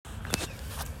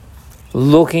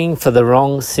Looking for the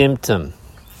wrong symptom.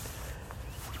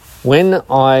 When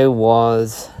I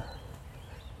was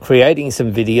creating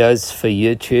some videos for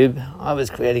YouTube, I was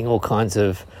creating all kinds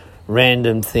of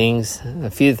random things, a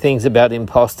few things about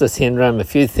imposter syndrome, a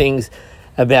few things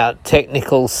about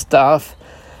technical stuff,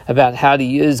 about how to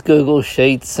use Google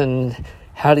Sheets and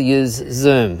how to use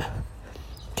Zoom,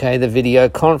 the video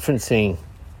conferencing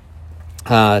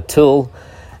tool.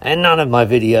 And none of my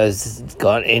videos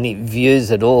got any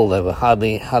views at all. There were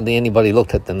hardly anybody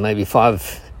looked at them, maybe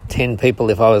 5-10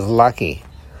 people if I was lucky.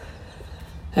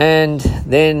 And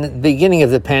then beginning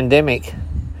of the pandemic,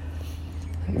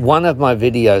 one of my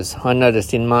videos, I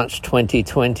noticed in March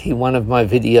 2020, one of my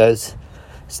videos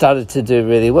started to do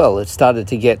really well. It started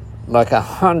to get like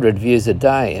 100 views a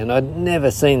day, and I'd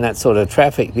never seen that sort of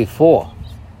traffic before.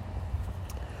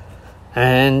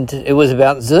 And it was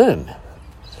about Zoom.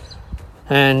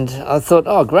 And I thought,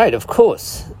 oh, great, of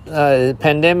course.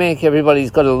 Pandemic,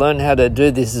 everybody's got to learn how to do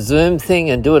this Zoom thing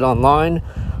and do it online.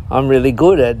 I'm really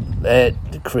good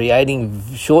at creating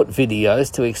short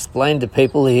videos to explain to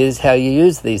people, here's how you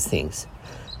use these things.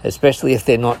 Especially if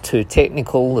they're not too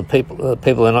technical. The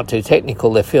people are not too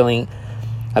technical. They're feeling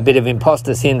a bit of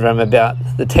imposter syndrome about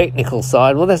the technical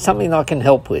side. Well, that's something I can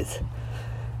help with,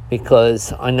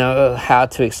 because I know how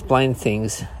to explain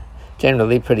things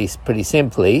generally pretty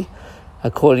simply,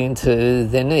 according to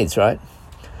their needs, right?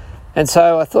 And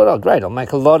so I thought, oh, great, I'll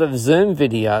make a lot of Zoom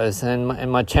videos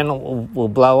and my channel will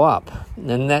blow up.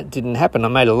 And that didn't happen. I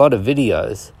made a lot of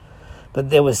videos,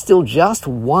 but there was still just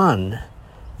one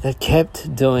that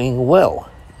kept doing well.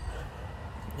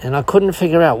 And I couldn't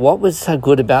figure out what was so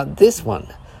good about this one.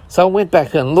 So I went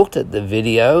back and looked at the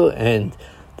video, and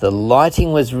the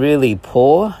lighting was really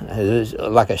poor. It was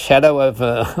like a shadow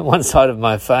over one side of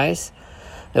my face.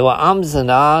 There were ums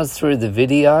and ahs through the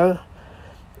video.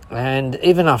 And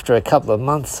even after a couple of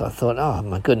months, I thought, oh,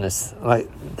 my goodness, like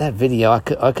that video, I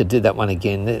could do that one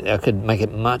again. I could make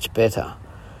it much better.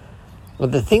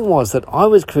 But the thing was that I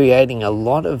was creating a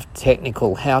lot of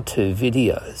technical how-to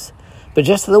videos, but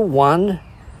just the one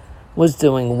was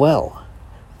doing well.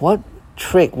 What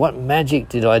trick, what magic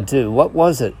did I do? What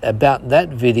was it about that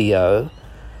video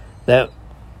that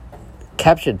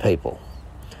captured people?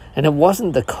 And it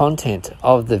wasn't the content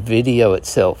of the video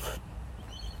itself.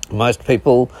 Most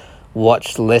people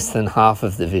watched less than half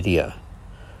of the video,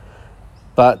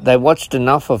 but they watched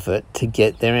enough of it to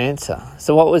get their answer.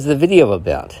 So what was the video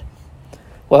about?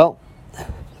 Well,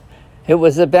 it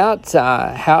was about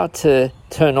how to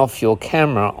turn off your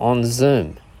camera on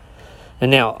Zoom.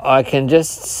 And now I can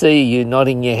just see you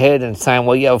nodding your head and saying,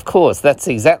 well, yeah, of course, that's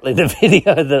exactly the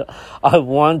video that I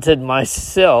wanted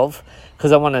myself,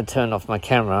 because I want to turn off my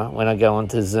camera when I go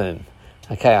onto Zoom.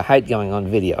 Okay, I hate going on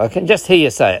video. I can just hear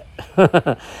you say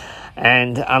it.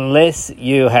 And unless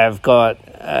you have got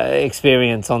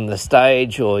experience on the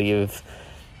stage, or you've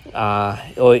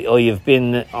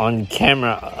been on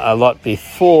camera a lot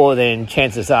before, then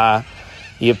chances are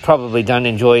you probably don't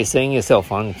enjoy seeing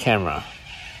yourself on camera.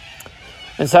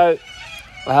 And so,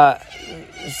 a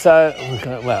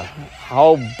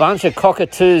whole bunch of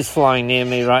cockatoos flying near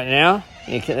me right now.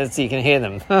 You can hear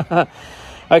them.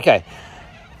 Okay,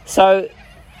 so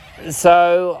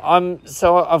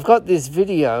I've got this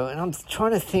video, and I'm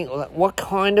trying to think what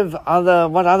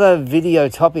other video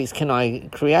topics can I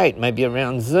create, maybe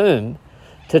around Zoom,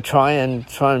 to try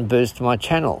and boost my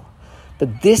channel.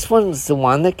 But this one's the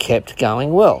one that kept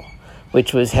going well,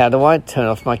 which was, how do I turn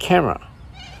off my camera?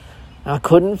 And I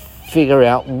couldn't figure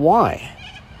out why.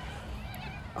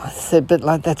 I said,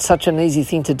 but that's such an easy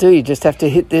thing to do. You just have to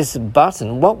hit this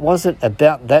button. What was it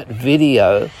about that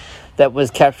video that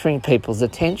was capturing people's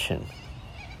attention?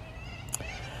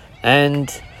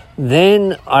 And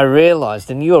then I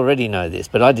realized, and you already know this,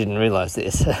 but I didn't realize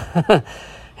this,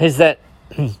 is that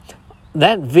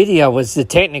video was the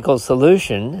technical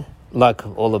solution, like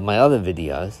all of my other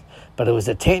videos, but it was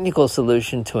a technical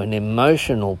solution to an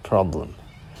emotional problem.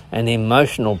 And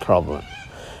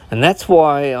that's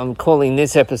why I'm calling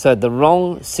this episode The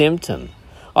Wrong Symptom.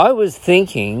 I was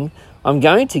thinking, I'm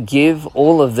going to give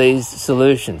all of these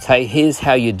solutions. Hey, here's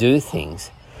how you do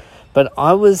things. But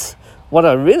what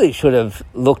I really should have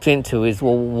looked into is,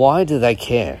 well, why do they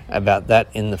care about that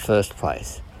in the first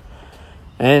place?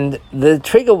 And the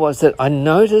trigger was that I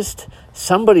noticed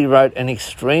somebody wrote an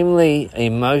extremely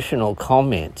emotional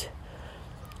comment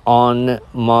on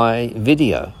my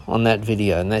video, on that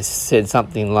video, and they said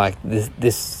something like,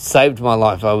 this saved my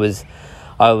life. I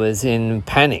was in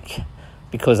panic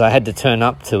because I had to turn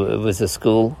up to, it was a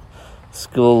school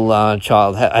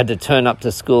child. I had to turn up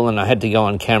to school and I had to go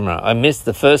on camera. I missed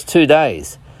the first 2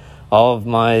 days of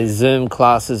my Zoom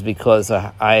classes because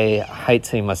I hate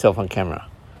seeing myself on camera.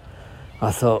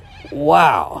 I thought,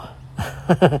 wow,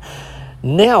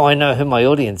 now I know who my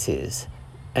audience is.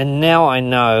 And now I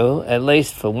know, at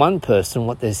least for one person,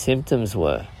 what their symptoms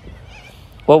were.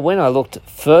 Well, when I looked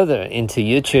further into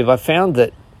YouTube, I found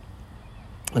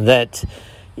that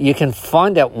you can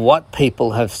find out what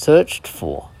people have searched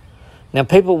for. Now,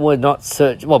 people were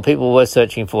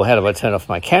searching for, how do I turn off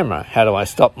my camera? How do I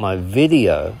stop my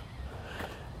video?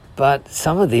 But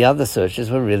some of the other searches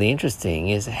were really interesting,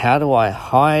 is how do I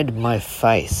hide my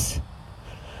face?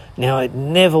 Now, it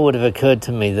never would have occurred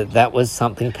to me that was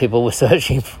something people were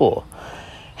searching for.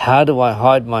 How do I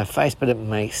hide my face? But it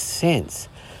makes sense.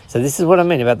 So this is what I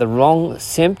mean about the wrong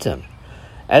symptom.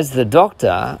 As the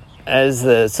doctor, as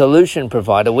the solution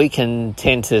provider, we can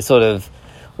tend to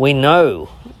we know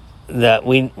that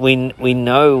we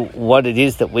know what it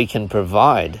is that we can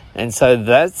provide, and so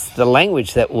that's the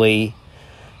language that we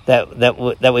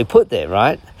put there,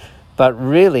 right? But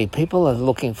really, people are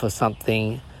looking for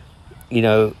something.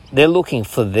 They're looking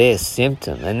for their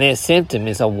symptom, and their symptom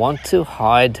is, I want to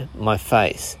hide my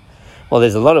face. Well,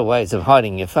 there's a lot of ways of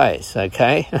hiding your face,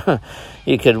 okay?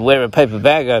 You could wear a paper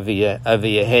bag over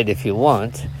your head if you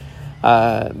want,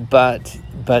 but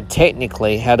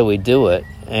technically, how do we do it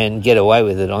and get away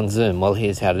with it on Zoom? Well,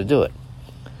 here's how to do it.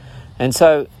 And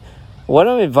so what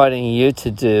I'm inviting you to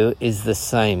do is the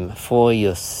same for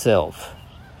yourself,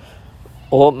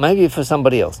 or maybe for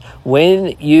somebody else.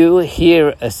 When you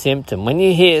hear a symptom, when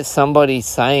you hear somebody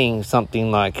saying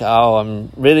something like, oh,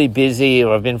 I'm really busy,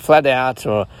 or I've been flat out,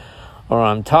 or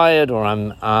I'm tired, or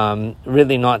I'm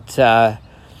really not,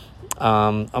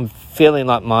 I'm feeling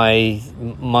like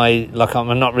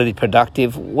I'm not really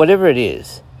productive, whatever it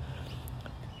is,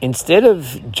 instead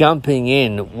of jumping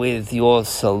in with your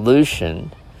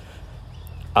solution,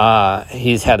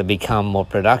 here's how to become more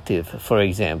productive, for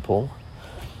example,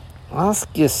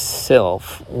 ask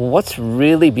yourself, what's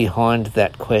really behind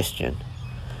that question?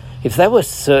 If they were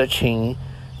searching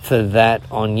for that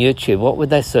on YouTube, what would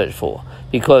they search for?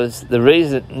 Because the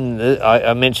reason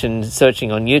I mentioned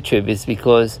searching on YouTube is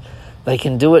because they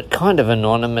can do it kind of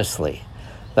anonymously.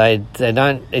 They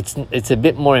don't. It's a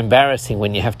bit more embarrassing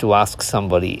when you have to ask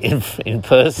somebody in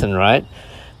person, right?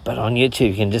 But on YouTube,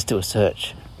 you can just do a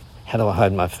search. How do I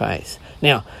hide my face?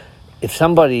 Now, if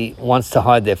somebody wants to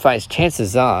hide their face,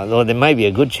 chances are, or there may be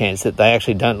a good chance that they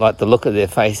actually don't like the look of their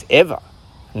face ever.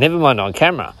 Never mind on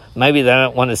camera. Maybe they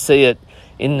don't want to see it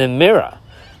in the mirror.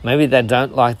 Maybe they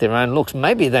don't like their own looks.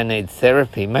 Maybe they need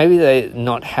therapy. Maybe they're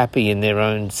not happy in their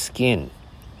own skin.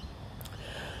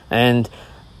 And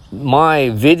my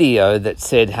video that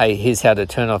said, hey, here's how to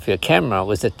turn off your camera,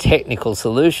 was a technical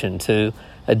solution to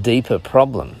a deeper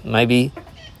problem. Maybe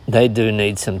they do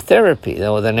need some therapy,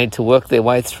 or they need to work their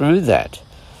way through that.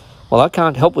 Well, I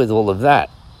can't help with all of that.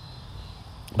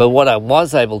 But what I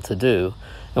was able to do,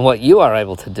 and what you are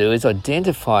able to do, is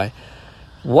identify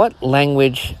what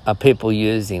language are people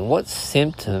using, what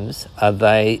symptoms are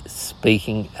they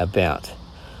speaking about,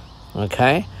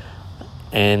 okay?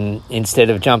 And instead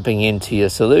of jumping into your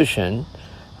solution,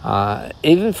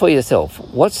 even for yourself,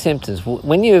 what symptoms,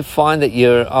 when you find that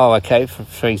you're,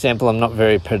 for example, I'm not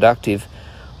very productive,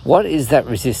 what is that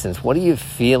resistance? What are you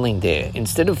feeling there?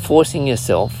 Instead of forcing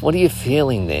yourself, what are you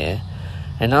feeling there?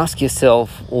 And ask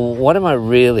yourself, well, what am I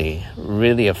really,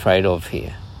 really afraid of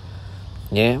here?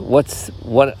 Yeah, what's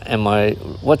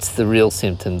the real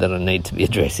symptom that I need to be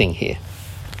addressing here?